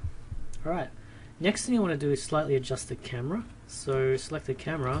 o'clock. Alright, next thing I want to do is slightly adjust the camera. So select the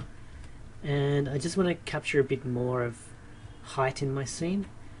camera, and I just want to capture a bit more of height in my scene.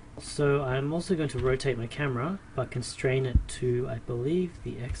 So I'm also going to rotate my camera, but constrain it to, I believe,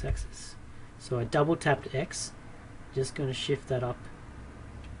 the x-axis. So I double tapped X, just going to shift that up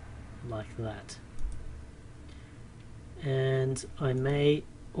like that. And I may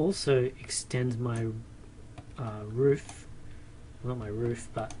also extend my roof, well, not my roof,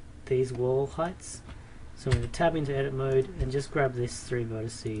 but these wall heights. So I'm going to tab into edit mode and just grab these three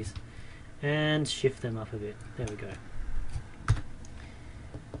vertices and shift them up a bit. There we go.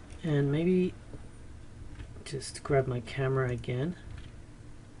 And maybe just grab my camera again,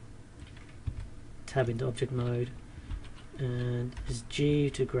 tab into object mode, and just G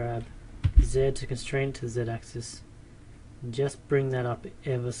to grab Z to constrain it to the Z axis, and just bring that up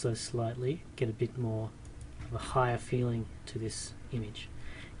ever so slightly, get a bit more of a higher feeling to this image.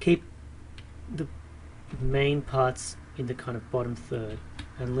 Keep the main parts in the kind of bottom third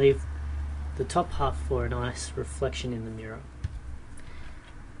and leave the top half for a nice reflection in the mirror.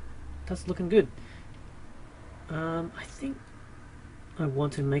 That's looking good. I think I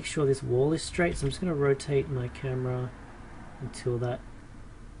want to make sure this wall is straight, so I'm just going to rotate my camera until that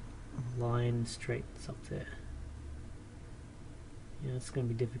line straightens up there. Yeah, it's going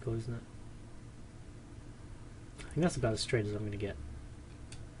to be difficult, isn't it? I think that's about as straight as I'm going to get.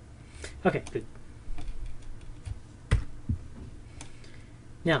 Okay, good.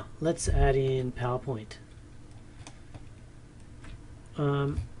 Now, let's add in PowerPoint.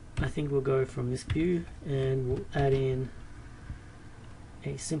 I think we'll go from this view and we'll add in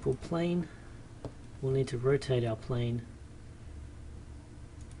a simple plane. We'll need to rotate our plane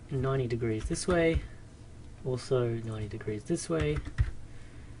 90 degrees this way, also 90 degrees this way,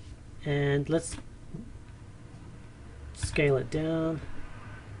 and let's scale it down,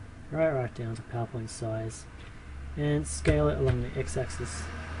 right down to PowerPoint size, and scale it along the x-axis.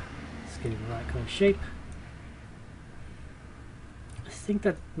 It's getting the right kind of shape. I think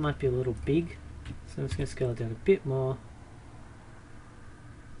that might be a little big, so I'm just going to scale it down a bit more.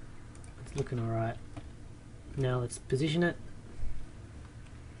 It's looking alright. Now let's position it.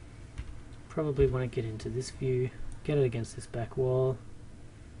 Probably want to get into this view, get it against this back wall.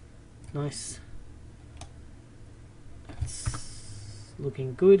 Nice. That's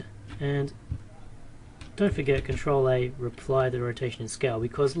looking good. And don't forget Control A, apply the rotation and scale,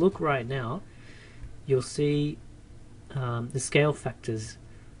 because look right now, you'll see the scale factors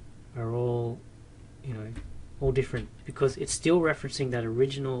are all, all different, because it's still referencing that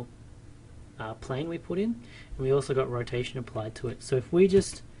original plane we put in, and we also got rotation applied to it. So if we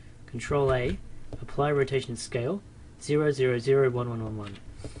just Control A, apply rotation scale 0, 0, 0, 1, 1, 1, 1.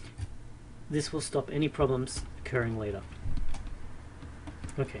 This will stop any problems occurring later.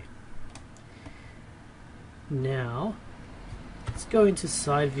 Okay. Now, let's go into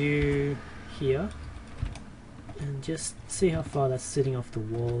side view here and just see how far that's sitting off the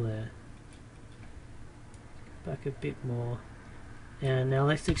wall there. Back a bit more. And now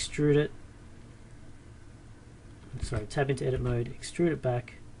let's extrude it. Sorry, tab into edit mode, extrude it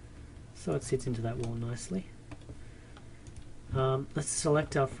back so it sits into that wall nicely. Let's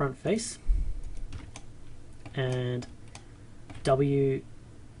select our front face and numpad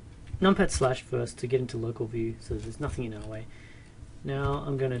 / first to get into local view so there's nothing in our way. Now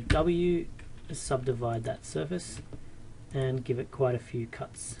I'm going to W subdivide that surface and give it quite a few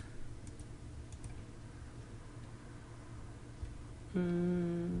cuts.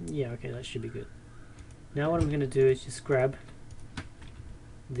 Yeah, okay, that should be good. Now what I'm going to do is just grab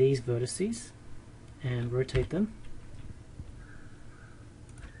these vertices and rotate them,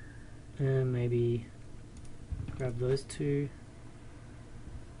 and maybe grab those two,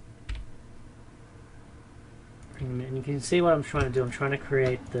 bring them in. And you can see what I'm trying to do. I'm trying to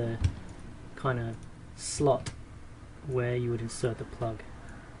create the kind of slot where you would insert the plug.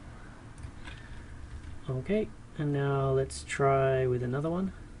 Okay, and now let's try with another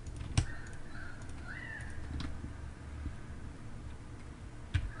one.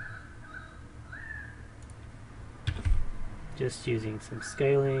 Just using some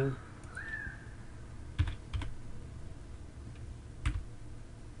scaling.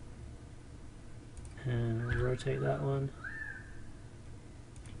 And I'll rotate that one.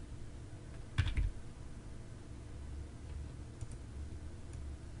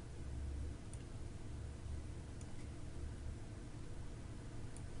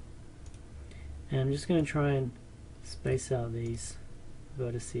 And I'm just going to try and space out these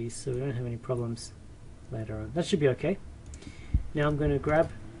vertices so we don't have any problems later on. That should be okay. Now I'm going to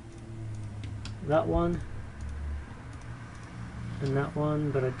grab that one and that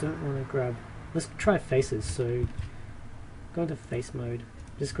one, but I don't want to grab... Let's try faces, so go into face mode,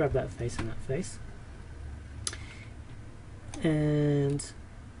 just grab that face and that face. And...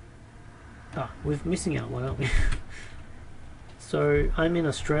 we're missing out one, aren't we? So I'm in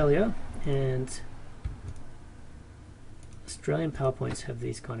Australia, and Australian PowerPoints have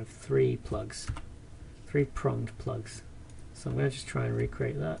these kind of three pronged plugs. So I'm going to just try and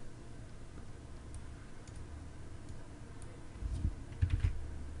recreate that.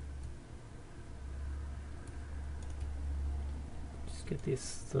 Just get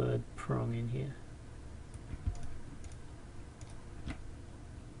this third prong in here.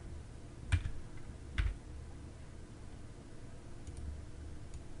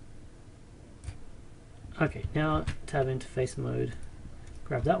 Okay, now tab into face mode,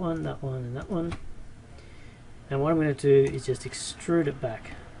 grab that one, and that one. And what I'm going to do is just extrude it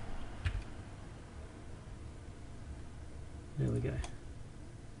back. There we go.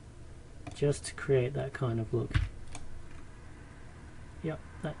 Just to create that kind of look. Yep,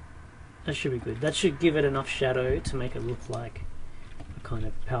 that should be good. That should give it enough shadow to make it look like a kind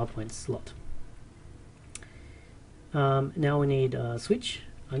of PowerPoint slot. Now we need a switch.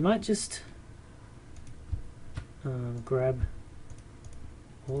 I might just grab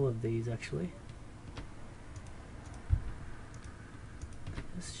all of these actually.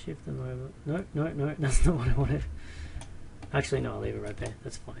 Let's shift them over. No, that's not what I wanted. Actually, no, I'll leave it right there.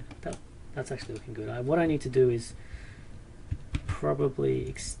 That's fine. That's actually looking good. What I need to do is probably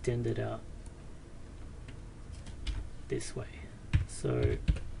extend it out this way. So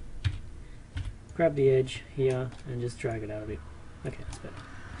grab the edge here and just drag it out a bit. Okay, that's better.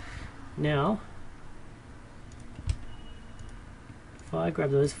 Now, if I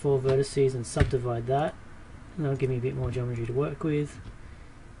grab those 4 vertices and subdivide that, that'll give me a bit more geometry to work with.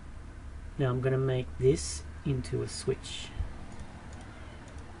 Now I'm going to make this into a switch.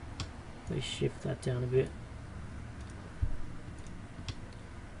 Let's shift that down a bit.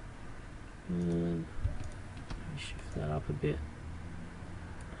 And shift that up a bit.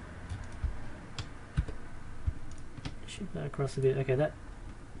 Shift that across a bit. Okay, that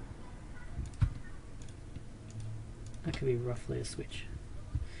could be roughly a switch.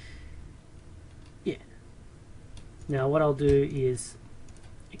 Yeah. Now what I'll do is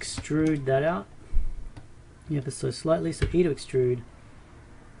extrude that out ever so slightly. So E to extrude,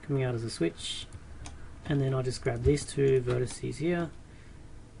 coming out as a switch, and then I'll just grab these 2 vertices here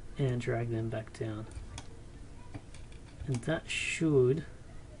and drag them back down, and that should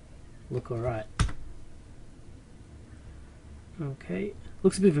look alright. Okay,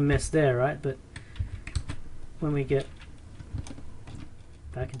 looks a bit of a mess there, right? But when we get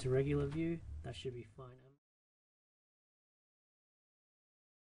back into regular view, that should be fine.